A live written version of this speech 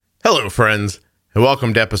Hello, friends, and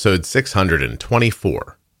welcome to episode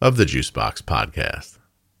 624 of the Juicebox Podcast.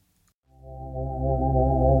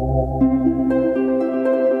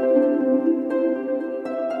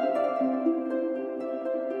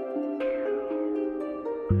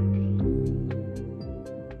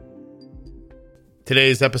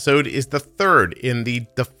 Today's episode is the third in the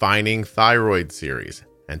Defining Thyroid series,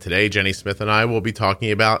 and today Jenny Smith and I will be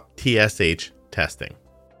talking about TSH testing.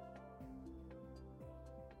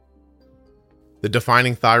 The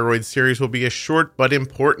Defining Thyroid series will be a short but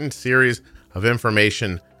important series of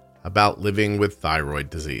information about living with thyroid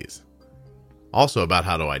disease. Also about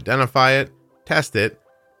how to identify it, test it,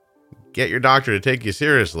 get your doctor to take you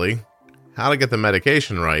seriously, how to get the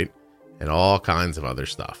medication right, and all kinds of other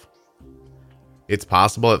stuff. It's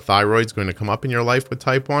possible that thyroid's going to come up in your life with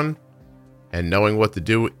type 1, and knowing what to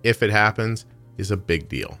do if it happens is a big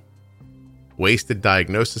deal. Wasted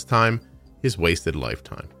diagnosis time is wasted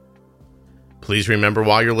lifetime. Please remember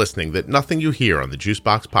while you're listening that nothing you hear on the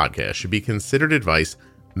Juicebox Podcast should be considered advice,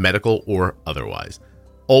 medical or otherwise.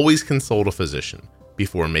 Always consult a physician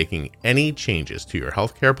before making any changes to your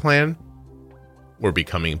healthcare plan or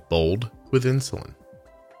becoming bold with insulin.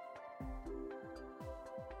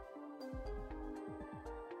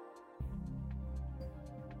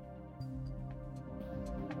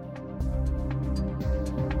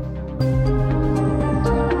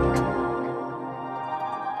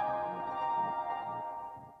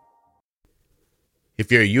 If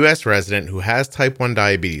you're a U.S. resident who has type 1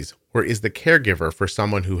 diabetes or is the caregiver for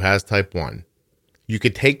someone who has type 1, you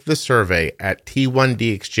could take the survey at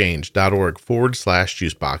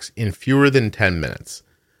t1dexchange.org/juicebox in fewer than 10 minutes.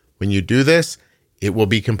 When you do this, it will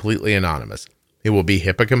be completely anonymous. It will be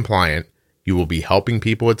HIPAA compliant. You will be helping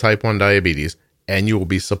people with type 1 diabetes, and you will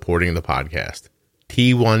be supporting the podcast.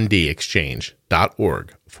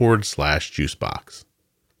 t1dexchange.org/juicebox.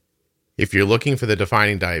 If you're looking for the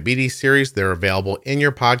Defining Diabetes series, they're available in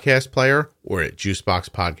your podcast player or at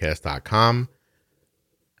juiceboxpodcast.com.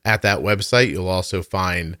 At that website, you'll also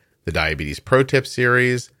find the Diabetes Pro Tip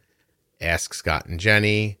series, Ask Scott and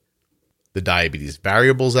Jenny, the Diabetes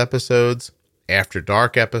Variables episodes, After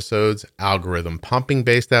Dark episodes, algorithm pumping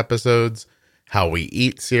based episodes, How We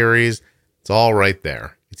Eat series. It's all right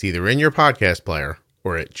there. It's either in your podcast player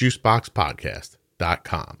or at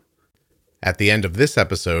juiceboxpodcast.com. At the end of this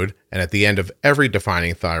episode, and at the end of every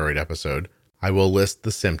Defining Thyroid episode, I will list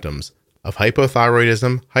the symptoms of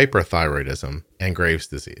hypothyroidism, hyperthyroidism, and Graves'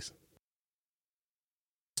 disease.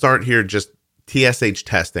 Start here, just TSH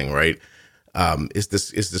testing, right?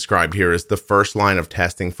 Is described here as the first line of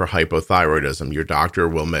testing for hypothyroidism. Your doctor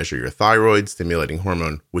will measure your thyroid stimulating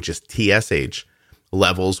hormone, which is TSH,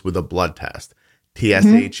 levels with a blood test.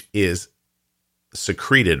 TSH is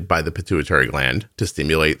secreted by the pituitary gland to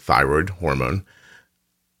stimulate thyroid hormone.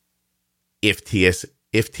 If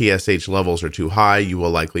TSH levels are too high, you will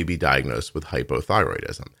likely be diagnosed with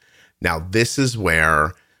hypothyroidism. Now, this is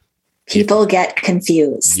where people get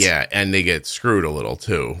confused. Yeah, and they get screwed a little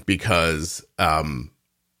too, because I'm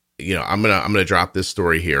gonna drop this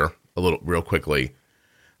story here a little real quickly.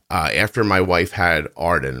 After my wife had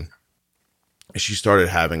Arden, she started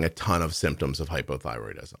having a ton of symptoms of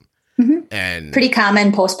hypothyroidism. And pretty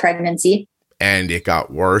common post-pregnancy. And it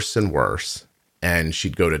got worse and worse. And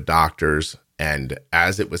she'd go to doctors. And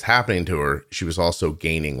as it was happening to her, she was also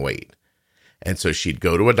gaining weight. And so she'd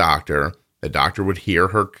go to a doctor. The doctor would hear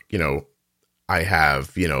her, I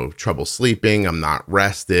have, trouble sleeping. I'm not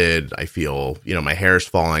rested. I feel, my hair's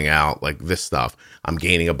falling out, like this stuff. I'm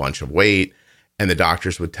gaining a bunch of weight. And the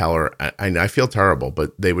doctors would tell her, I feel terrible,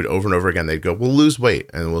 but they would over and over again, they'd go, we'll lose weight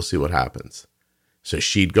and we'll see what happens. So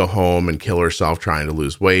she'd go home and kill herself trying to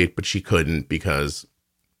lose weight, but she couldn't because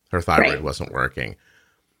her thyroid wasn't working.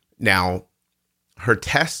 Now, her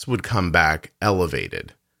tests would come back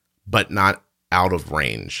elevated, but not out of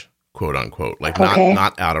range, quote unquote,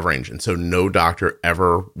 not out of range. And so no doctor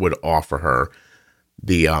ever would offer her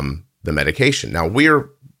the medication. Now we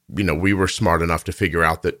were smart enough to figure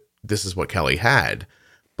out that this is what Kelly had,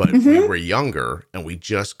 but we were younger and we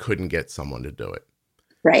just couldn't get someone to do it.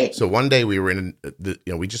 Right. So one day we were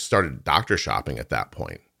we just started doctor shopping at that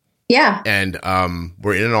point. Yeah. And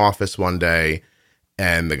we're in an office one day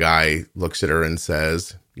and the guy looks at her and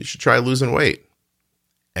says, you should try losing weight.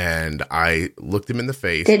 And I looked him in the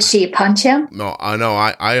face. Did she punch him? No,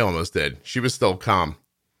 I almost did. She was still calm.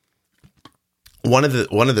 One of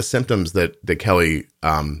the symptoms that Kelly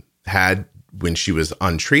had when she was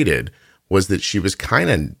untreated was that she was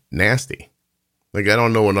kind of nasty. Like, I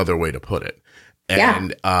don't know another way to put it.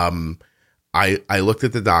 And I looked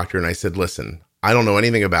at the doctor and I said, listen, I don't know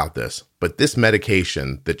anything about this, but this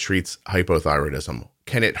medication that treats hypothyroidism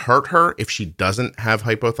can it hurt her if she doesn't have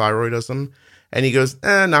hypothyroidism? And he goes,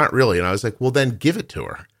 not really. And I was like, well, then give it to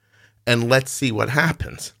her and let's see what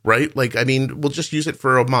happens, right? Like, I mean, we'll just use it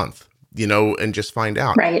for a month, and just find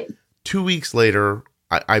out. Right. 2 weeks later,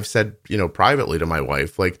 I've said, privately to my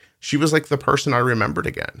wife, like, she was like the person I remembered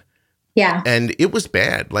again. Yeah. And it was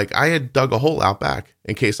bad. Like, I had dug a hole out back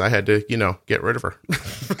in case I had to, get rid of her.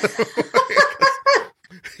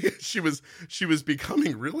 She was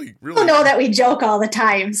becoming really, really. I know that we joke all the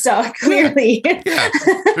time, so clearly. Yeah,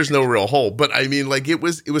 there's no real hole. But I mean, like, it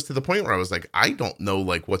was to the point where I was like, I don't know,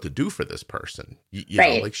 like, what to do for this person. You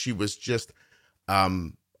right. know, like, she was just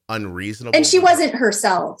unreasonable. And she wasn't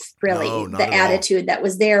herself, really. No, not the attitude that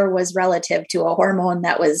was there was relative to a hormone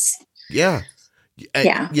that was. Yeah.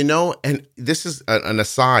 And, and this is an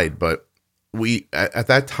aside, but we at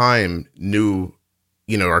that time knew,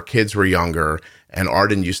 our kids were younger, and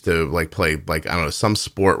Arden used to like play, like, I don't know, some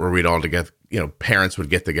sport where we'd all together, parents would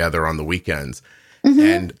get together on the weekends.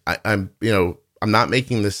 And I'm not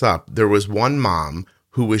making this up. There was one mom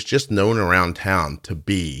who was just known around town to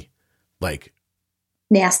be like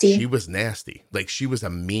nasty. She was nasty. Like, she was a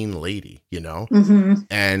mean lady, Mm-hmm.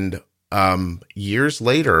 And years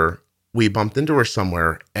later, we bumped into her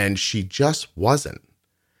somewhere and she just wasn't.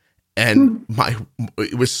 And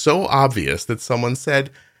it was so obvious that someone said,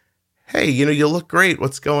 hey, you look great.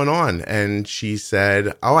 What's going on? And she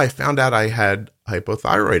said, oh, I found out I had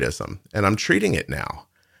hypothyroidism and I'm treating it now.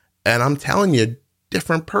 And I'm telling you,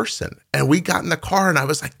 different person. And we got in the car and I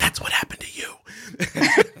was like, that's what happened to you.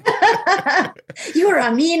 You're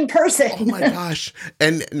a mean person. Oh my gosh.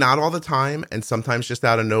 And not all the time. And sometimes just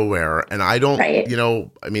out of nowhere. And I don't, right.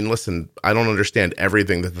 I mean, listen, I don't understand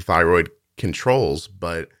everything that the thyroid controls,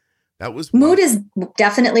 but that was mood is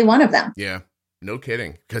definitely one of them. Yeah. No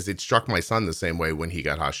kidding. Because it struck my son the same way when he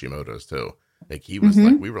got Hashimoto's too. Like, he was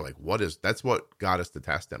like, we were like, that's what got us to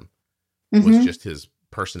test him, was just his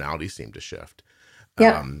personality seemed to shift.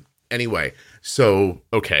 Yeah. Anyway, so,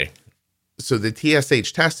 okay. So the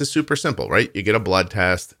TSH test is super simple, right? You get a blood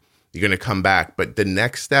test, you're going to come back. But the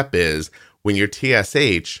next step is when your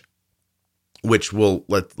TSH, which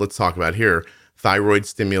let's talk about here, thyroid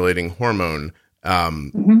stimulating hormone,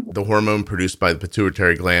 the hormone produced by the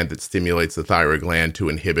pituitary gland that stimulates the thyroid gland to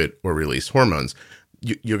inhibit or release hormones,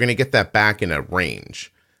 you're going to get that back in a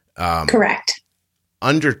range. Correct.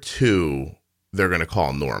 Under 2, they're going to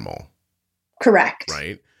call normal. Correct.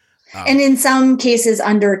 Right. And in some cases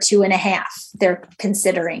under 2.5, they're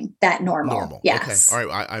considering that normal. Yes. Okay. All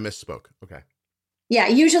right. I misspoke. Okay. Yeah.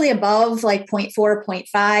 Usually above like 0.4,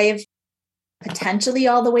 0.5, potentially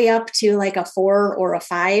all the way up to like a 4 or a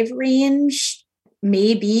 5 range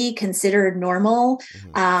may be considered normal.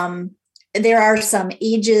 There are some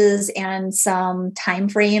ages and some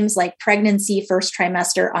timeframes, like pregnancy, first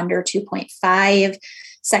trimester under 2.5,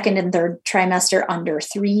 second and third trimester under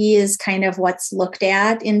 3 is kind of what's looked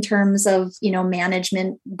at in terms of,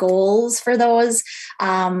 management goals for those.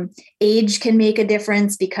 Age can make a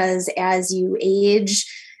difference because as you age,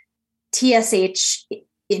 TSH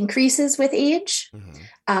increases with age.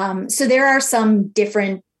 So there are some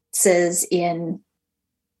differences in,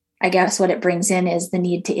 I guess what it brings in is the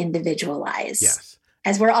need to individualize. Yes.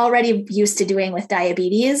 As we're already used to doing with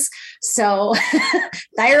diabetes. So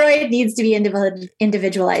thyroid needs to be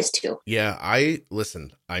individualized too. Yeah.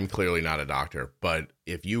 I'm clearly not a doctor, but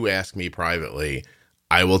if you ask me privately,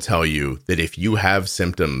 I will tell you that if you have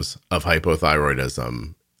symptoms of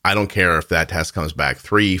hypothyroidism, I don't care if that test comes back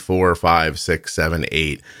 3, 4, 5, 6, 7,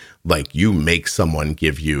 8, like, you make someone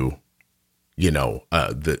give you,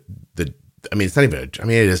 it's not even, it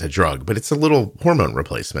is a drug, but it's a little hormone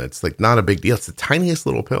replacement. It's like not a big deal. It's the tiniest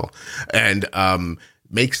little pill, and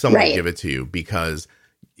make someone give it to you because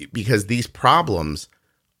these problems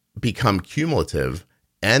become cumulative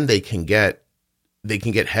and they can get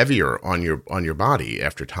heavier on your body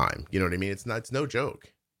after time. You know what I mean? It's no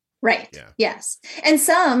joke. Right. Yeah. Yes. And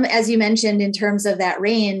some, as you mentioned, in terms of that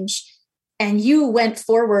range, and you went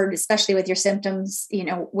forward, especially with your symptoms,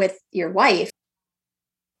 with your wife,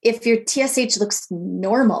 if your TSH looks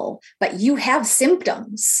normal, but you have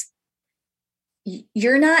symptoms,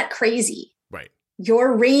 you're not crazy. Right.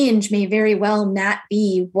 Your range may very well not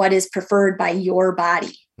be what is preferred by your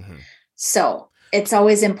body. So it's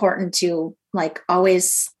always important to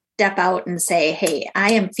always step out and say, hey,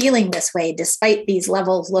 I am feeling this way despite these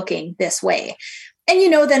levels looking this way. And,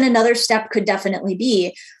 then another step could definitely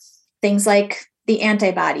be things like the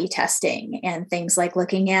antibody testing and things like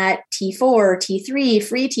looking at T4, T3,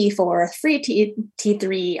 free T4, free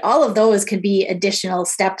T3. All of those could be additional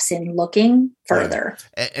steps in looking further.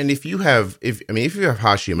 Right. And if you have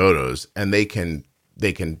Hashimoto's and they can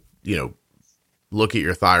look at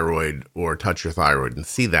your thyroid or touch your thyroid and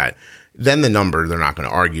see that, then the number, they're not going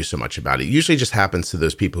to argue so much about it. It usually just happens to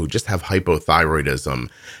those people who just have hypothyroidism.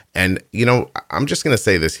 And, I'm just going to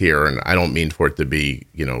say this here, and I don't mean for it to be,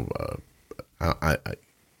 I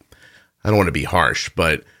don't want to be harsh,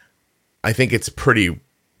 but I think it's pretty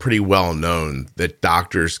well known that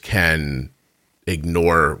doctors can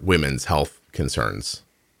ignore women's health concerns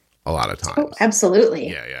a lot of times. Oh, absolutely.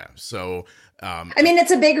 Yeah. So,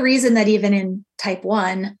 it's a big reason that even in type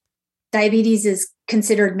 1, diabetes is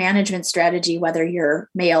considered management strategy, whether you're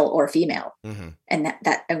male or female. Mm-hmm. And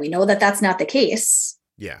and we know that that's not the case.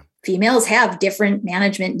 Yeah. Females have different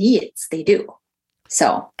management needs. They do.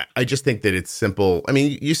 So I just think that it's simple. I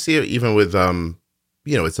mean, you see it even with,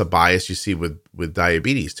 it's a bias you see with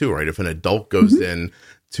diabetes too, right? If an adult goes in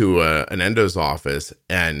to an endo's office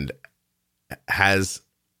and has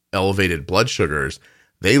elevated blood sugars,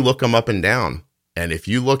 they look them up and down. And if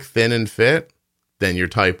you look thin and fit, then you're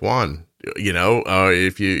type 1.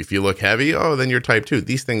 If you look heavy, then you're type 2.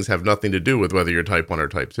 These things have nothing to do with whether you're type 1 or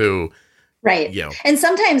type 2. Right. And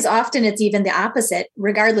often it's even the opposite.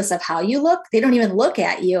 Regardless of how you look, they don't even look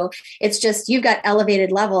at you. It's just you've got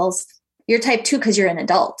elevated levels. You're type 2 because you're an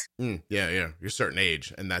adult. Yeah. You're a certain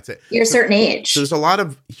age, and that's it. You're a certain age. So there's a lot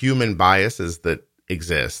of human biases that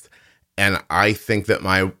exist. And I think that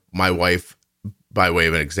my wife, by way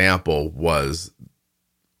of an example, was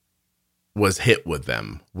hit with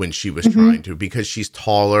them when she was trying to, because she's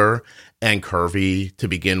taller and curvy to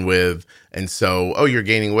begin with. And so, you're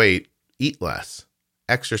gaining weight, eat less,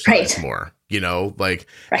 exercise more, right.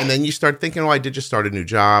 And then you start thinking, I did just start a new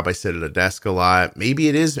job. I sit at a desk a lot. Maybe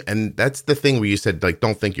it is. And that's the thing where you said,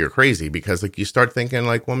 don't think you're crazy, because you start thinking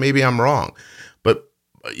well, maybe I'm wrong. But,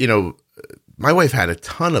 my wife had a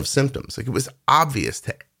ton of symptoms. It was obvious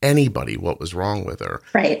to anybody what was wrong with her.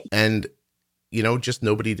 Right. And, just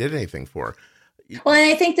nobody did anything for her. Well, and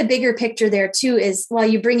I think the bigger picture there too is, while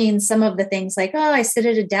you bring in some of the things I sit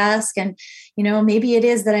at a desk and, maybe it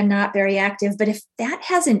is that I'm not very active, but if that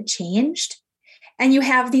hasn't changed and you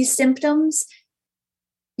have these symptoms,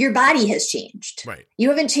 your body has changed. Right. You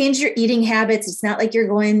haven't changed your eating habits. It's not like you're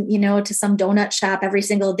going, to some donut shop every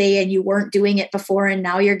single day and you weren't doing it before and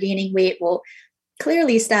now you're gaining weight. Well,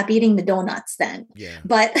 clearly stop eating the donuts then. Yeah.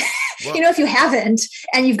 But, if you haven't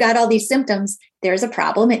and you've got all these symptoms, there's a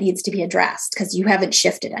problem. It needs to be addressed because you haven't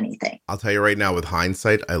shifted anything. I'll tell you right now, with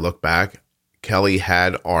hindsight, I look back, Kelly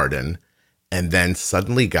had Arden and then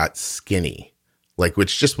suddenly got skinny,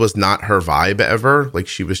 which just was not her vibe ever.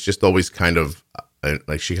 She was just always kind of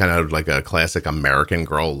she kind of had a classic American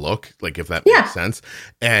girl look, if that makes sense.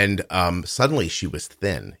 And suddenly she was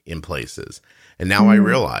thin in places. And now I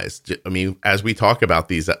realized, as we talk about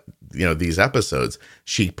these, these episodes,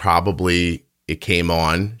 it came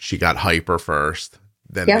on, she got hyper first,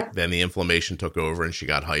 then the inflammation took over and she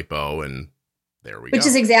got hypo, and there we go. Which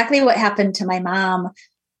is exactly what happened to my mom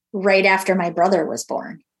right after my brother was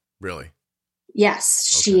born. Really?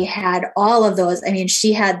 Yes. Okay. She had all of those.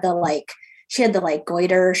 She had the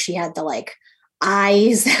goiter. She had the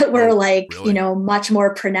eyes that were really? Much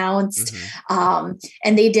more pronounced. And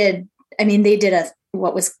they did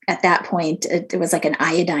what was at that point, it was an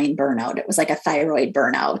iodine burnout. It was a thyroid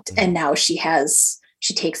burnout. And now she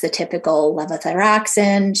takes the typical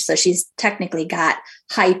levothyroxine. So she's technically got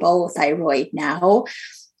hypothyroid now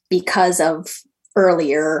because of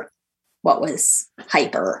earlier what was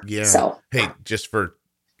hyper. Yeah. So, hey, just for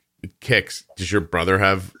kicks, does your brother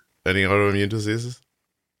have any autoimmune diseases?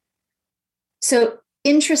 So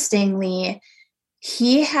interestingly,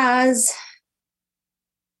 he has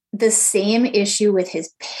the same issue with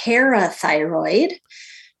his parathyroid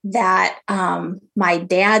that my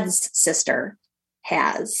dad's sister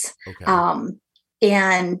has. Okay.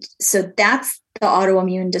 And so that's the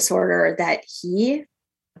autoimmune disorder that he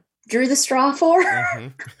drew the straw for,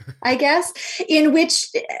 I guess, in which,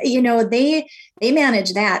 they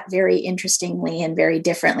manage that very interestingly and very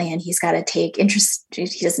differently. And he's got to take he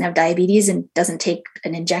doesn't have diabetes and doesn't take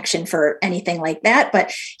an injection for anything like that,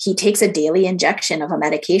 but he takes a daily injection of a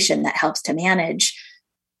medication that helps to manage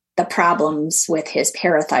the problems with his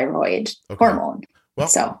parathyroid hormone. Well,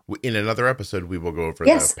 so in another episode, we will go over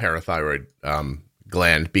the parathyroid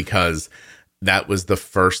gland, because that was the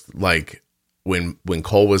first, when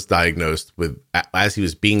Cole was diagnosed with, as he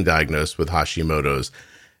was being diagnosed with Hashimoto's,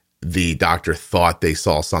 the doctor thought they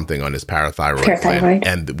saw something on his parathyroid gland,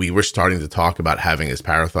 and we were starting to talk about having his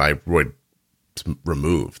parathyroid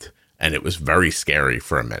removed, and it was very scary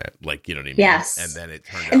for a minute. You know what I mean? Yes. And then it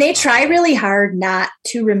turned out. And they try really hard not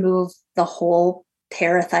to remove the whole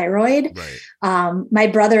parathyroid. Right. My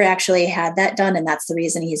brother actually had that done, and that's the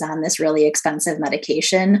reason he's on this really expensive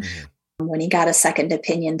medication. When he got a second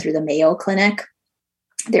opinion through the Mayo Clinic,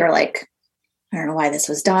 they were like, I don't know why this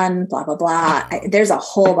was done, blah, blah, blah. There's a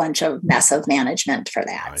whole bunch of mess of management for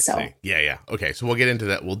that. I see. Yeah. Okay. So we'll get into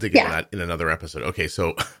that. We'll dig into that in another episode. Okay.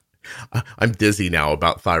 So I'm dizzy now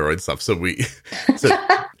about thyroid stuff. So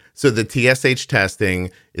so the TSH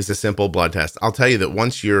testing is a simple blood test. I'll tell you that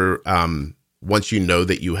once you know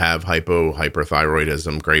that you have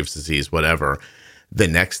hyperthyroidism, Graves' disease, whatever, the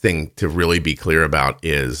next thing to really be clear about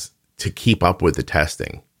is to keep up with the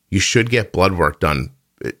testing. You should get blood work done.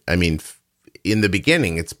 I mean, in the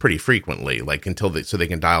beginning, it's pretty frequently, like so they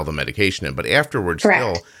can dial the medication in. But afterwards,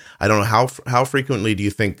 Correct. still, I don't know how frequently do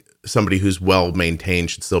you think somebody who's well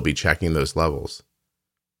maintained should still be checking those levels?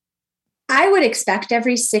 I would expect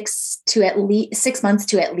every 6 months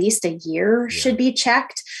to at least a year should be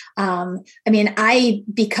checked.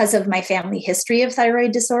 Because of my family history of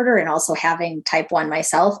thyroid disorder and also having type 1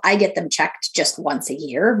 myself, I get them checked just once a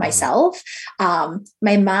year myself.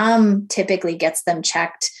 My mom typically gets them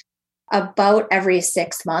checked about every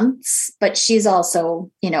 6 months, but she's also,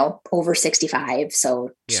 over 65.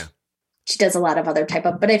 So she does a lot of other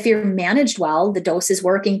but if you're managed well, the dose is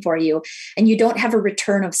working for you and you don't have a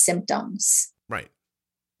return of symptoms, right?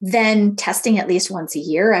 Then testing at least once a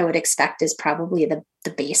year, I would expect, is probably the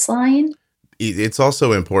baseline. It's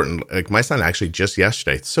also important. Like my son actually just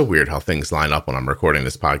yesterday, it's so weird how things line up when I'm recording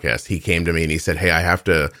this podcast. He came to me and he said, "Hey, I have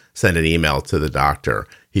to send an email to the doctor."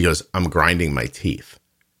 He goes, "I'm grinding my teeth,"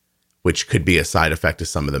 which could be a side effect of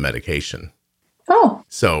some of the medication. Oh.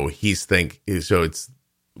 So it's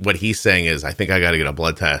what he's saying is, I think I got to get a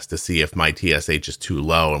blood test to see if my TSH is too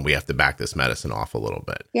low and we have to back this medicine off a little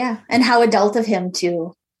bit. Yeah. And how adult of him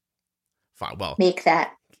to make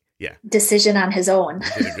that decision on his own.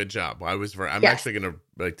 He did a good job. I'm actually going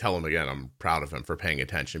to tell him again, I'm proud of him for paying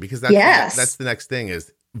attention, because that's the next thing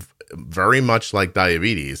is very much like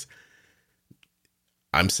diabetes.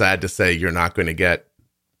 I'm sad to say you're not going to get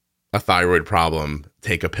a thyroid problem,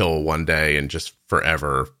 take a pill one day and just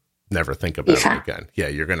forever never think about it again. Yeah,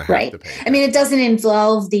 you're going to have to pay attention. It doesn't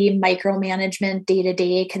involve the micromanagement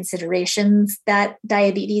day-to-day considerations that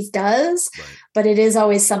diabetes does, but it is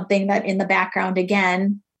always something that in the background,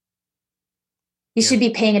 again, you should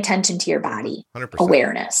be paying attention to your body. 100%.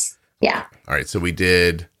 Awareness. Yeah. All right. So we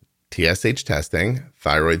did TSH testing,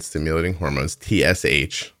 thyroid stimulating hormones,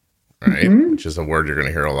 TSH, right? Which is a word you're going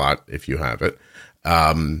to hear a lot if you have it.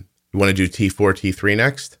 You want to do T4, T3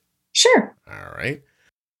 next? Sure. All right.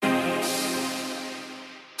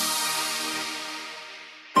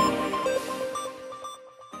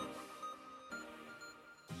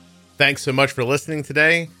 Thanks so much for listening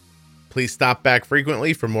today. Please stop back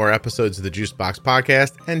frequently for more episodes of the Juicebox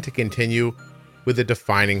Podcast and to continue with the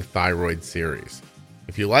Defining Thyroid series.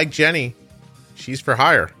 If you like Jenny, she's for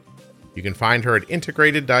hire. You can find her at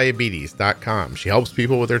integrateddiabetes.com. She helps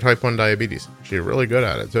people with their type 1 diabetes. She's really good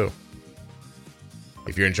at it, too.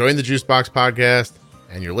 If you're enjoying the Juicebox Podcast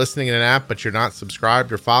and you're listening in an app but you're not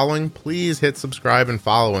subscribed or following, please hit subscribe and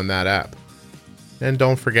follow in that app. And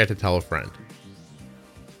don't forget to tell a friend.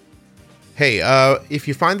 Hey, if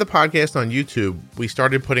you find the podcast on YouTube, we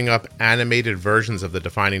started putting up animated versions of the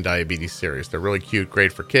Defining Diabetes series. They're really cute,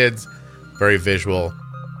 great for kids, very visual.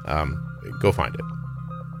 Go find it.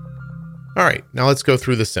 All right, now let's go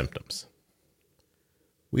through the symptoms.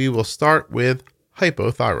 We will start with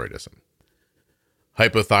hypothyroidism.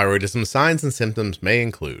 Hypothyroidism signs and symptoms may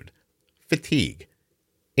include fatigue,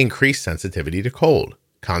 increased sensitivity to cold,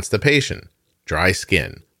 constipation, dry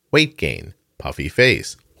skin, weight gain, puffy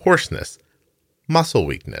face, hoarseness, muscle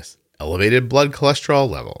weakness, elevated blood cholesterol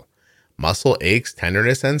level, muscle aches,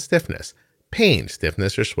 tenderness, and stiffness, pain,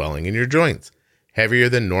 stiffness, or swelling in your joints, heavier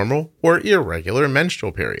than normal or irregular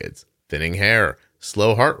menstrual periods, thinning hair,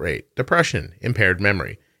 slow heart rate, depression, impaired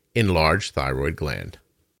memory, enlarged thyroid gland.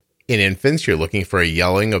 In infants, you're looking for a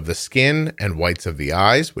yellowing of the skin and whites of the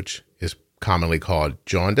eyes, which is commonly called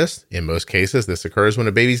jaundice. In most cases, this occurs when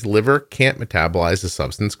a baby's liver can't metabolize a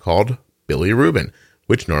substance called bilirubin,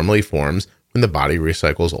 which normally forms when the body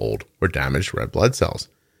recycles old or damaged red blood cells.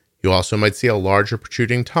 You also might see a large or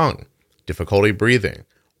protruding tongue, difficulty breathing,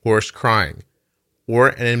 hoarse crying, or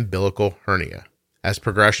an umbilical hernia. As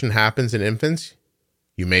progression happens in infants,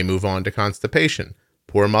 you may move on to constipation,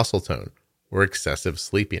 poor muscle tone, or excessive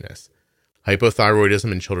sleepiness.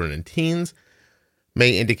 Hypothyroidism in children and teens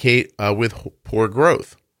may indicate with poor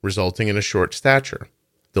growth, resulting in a short stature,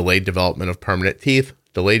 delayed development of permanent teeth,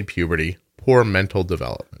 delayed puberty, poor mental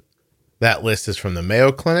development. That list is from the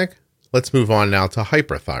Mayo Clinic. Let's move on now to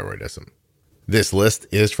hyperthyroidism. This list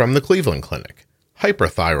is from the Cleveland Clinic.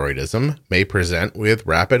 Hyperthyroidism may present with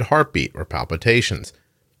rapid heartbeat or palpitations,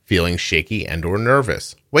 feeling shaky and or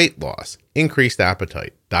nervous, weight loss, increased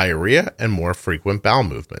appetite, diarrhea and more frequent bowel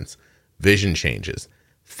movements, vision changes,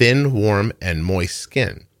 thin, warm, and moist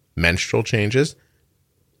skin, menstrual changes,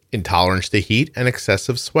 intolerance to heat and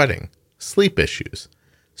excessive sweating, sleep issues,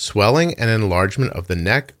 swelling and enlargement of the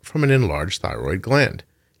neck from an enlarged thyroid gland,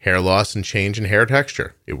 hair loss and change in hair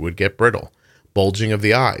texture, it would get brittle, bulging of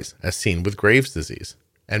the eyes, as seen with Graves' disease,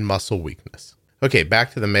 and muscle weakness. Okay,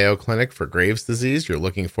 back to the Mayo Clinic for Graves' disease. You're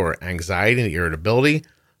looking for anxiety and irritability,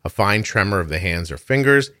 a fine tremor of the hands or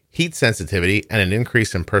fingers, heat sensitivity, and an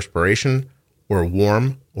increase in perspiration or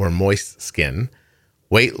warm or moist skin,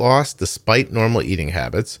 weight loss despite normal eating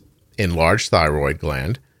habits, enlarged thyroid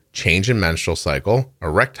gland, change in menstrual cycle,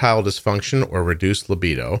 erectile dysfunction or reduced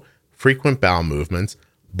libido, frequent bowel movements,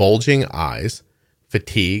 bulging eyes,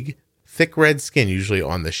 fatigue, thick red skin usually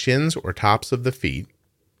on the shins or tops of the feet,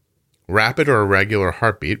 rapid or irregular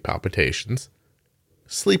heartbeat, palpitations,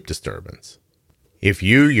 sleep disturbance. If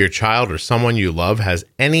you, your child, or someone you love has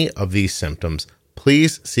any of these symptoms,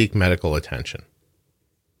 please seek medical attention.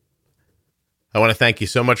 I want to thank you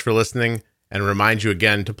so much for listening and remind you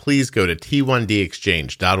again to please go to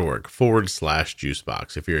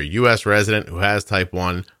t1dexchange.org/juicebox if you're a U.S. resident who has type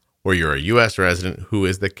 1 or you're a U.S. resident who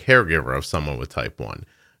is the caregiver of someone with type 1.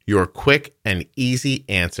 Your quick and easy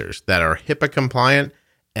answers that are HIPAA compliant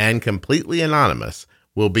and completely anonymous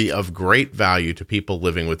will be of great value to people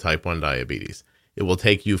living with type 1 diabetes. It will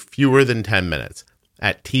take you fewer than 10 minutes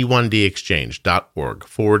at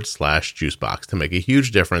t1dexchange.org/juicebox to make a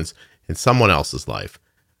huge difference in someone else's life.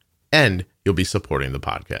 And you'll be supporting the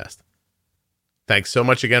podcast. Thanks so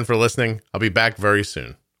much again for listening. I'll be back very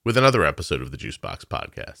soon with another episode of the Juicebox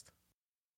Podcast.